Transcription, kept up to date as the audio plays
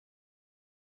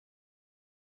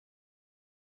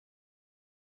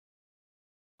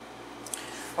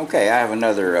Okay, I have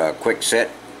another Kwikset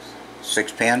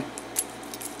 6-pin.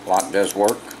 Lock does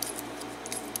work.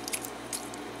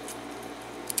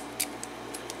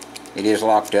 It is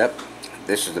locked up.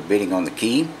 This is the bitting on the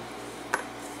key.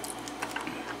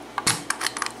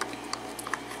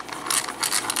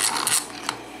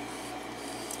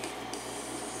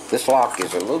 This lock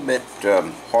is a little bit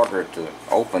harder to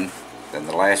open than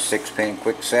the last 6-pin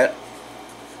Kwikset.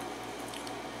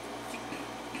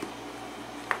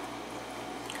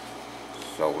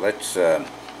 So let's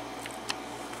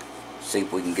see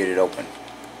if we can get it open.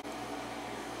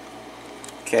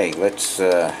 Okay, let's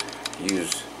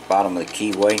use bottom of the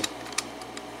keyway,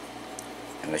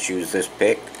 and let's use this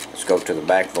pick. Let's go to the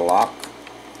back of the lock.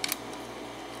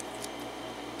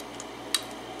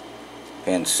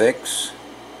 Pin 6,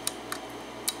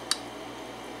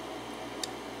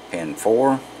 pin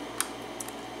 4,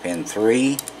 pin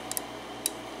 3,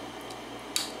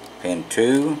 pin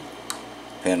 2,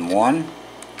 pin 1,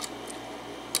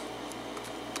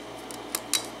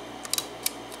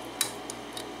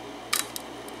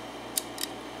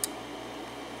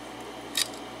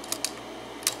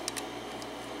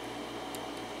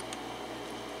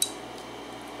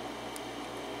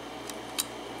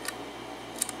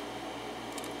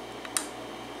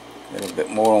 a little bit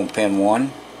more on pin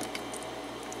 1.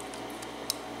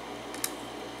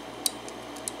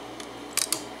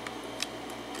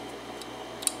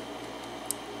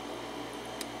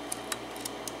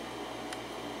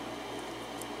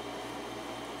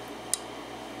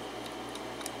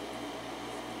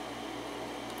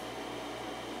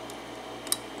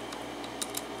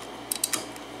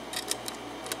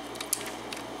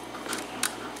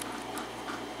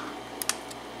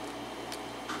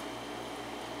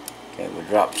 Okay, we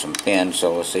dropped some pins,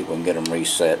 so let's see if we can get them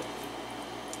reset.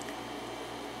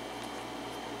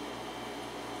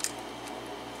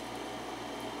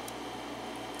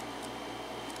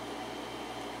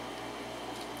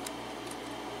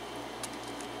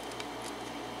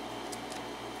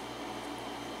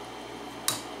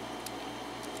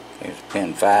 Here's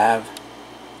pin 5.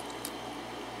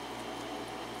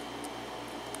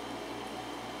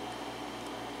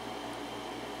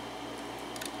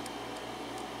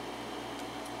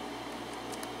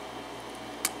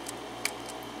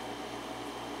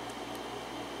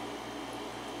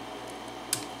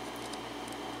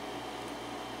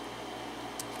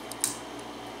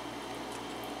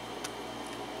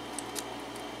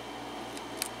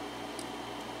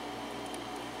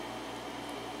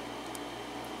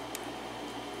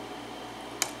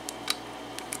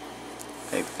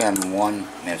 Okay, pin 1,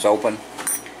 and it's open.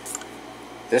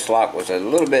 This lock was a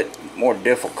little bit more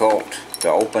difficult to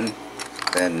open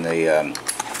than the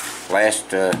last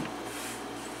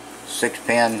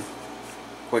 6-pin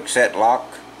Kwikset lock.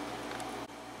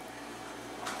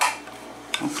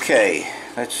 Okay,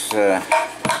 let's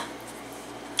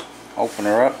open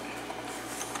her up,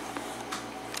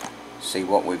 see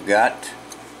what we've got.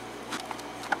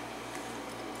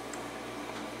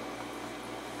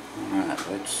 Alright,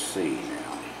 let's see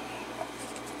now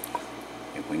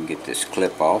if we can get this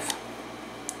clip off.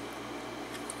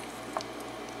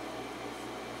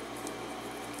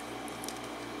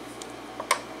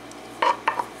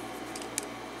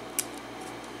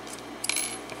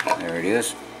 There it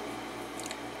is.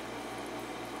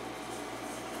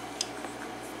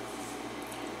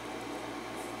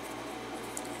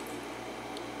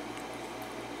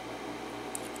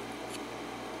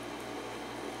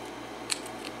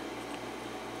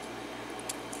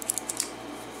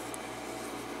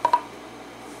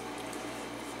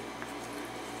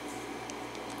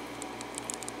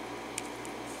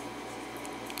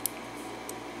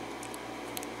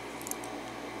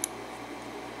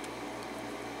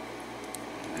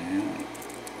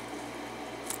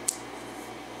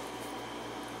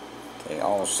 Okay,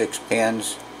 all 6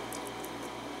 pins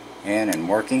in and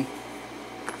working.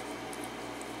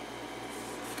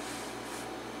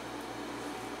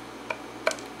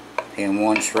 Pin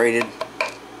 1 serrated,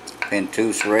 pin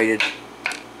 2 serrated,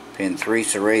 pin 3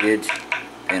 serrated,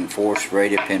 pin 4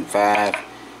 serrated, pin 5,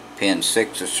 pin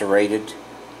 6 is serrated.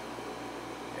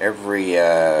 Every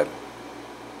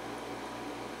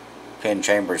pin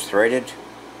chamber is threaded.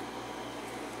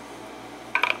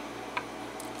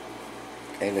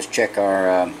 Okay, let's check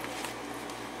our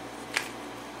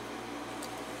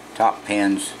top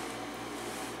pins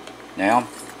now.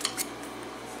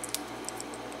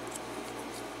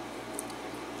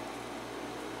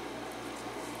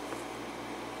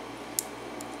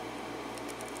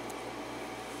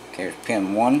 Okay, here's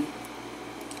pin 1,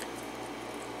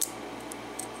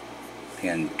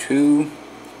 pin 2,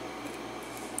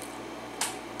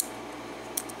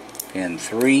 pin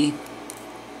 3,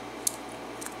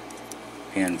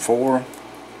 pin 4,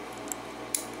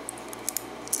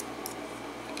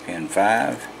 pin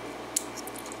 5,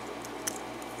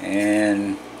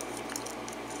 and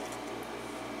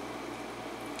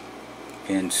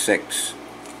pin 6.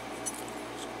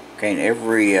 Okay, and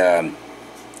every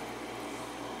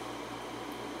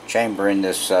chamber in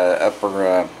this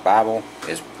upper Bible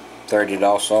is threaded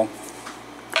also.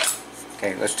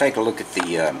 Okay, let's take a look at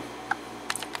the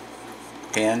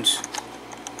pins.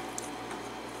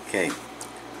 Okay,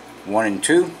 1 and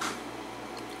 2,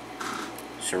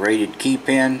 serrated key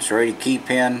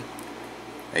pin,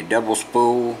 a double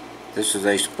spool. This is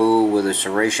a spool with a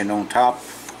serration on top.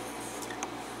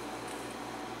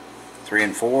 3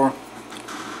 and 4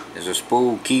 is a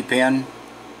spool key pin,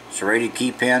 serrated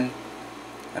key pin,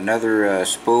 another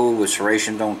spool with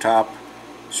serrations on top,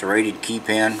 serrated key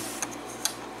pin.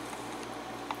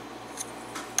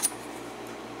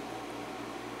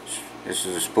 This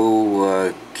is a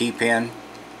spool key pin,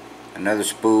 another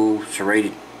spool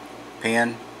serrated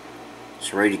pin,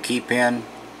 serrated key pin,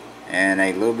 and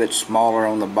a little bit smaller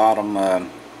on the bottom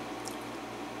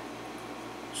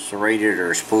serrated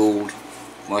or spooled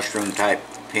mushroom type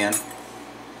pin.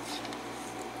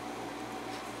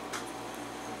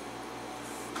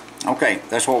 Okay,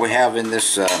 that's what we have in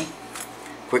this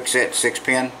Kwikset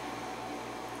 6-pin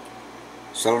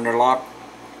cylinder lock.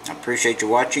 I appreciate you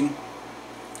watching.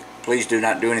 Please do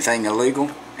not do anything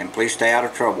illegal, and please stay out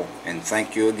of trouble, and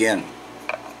thank you again.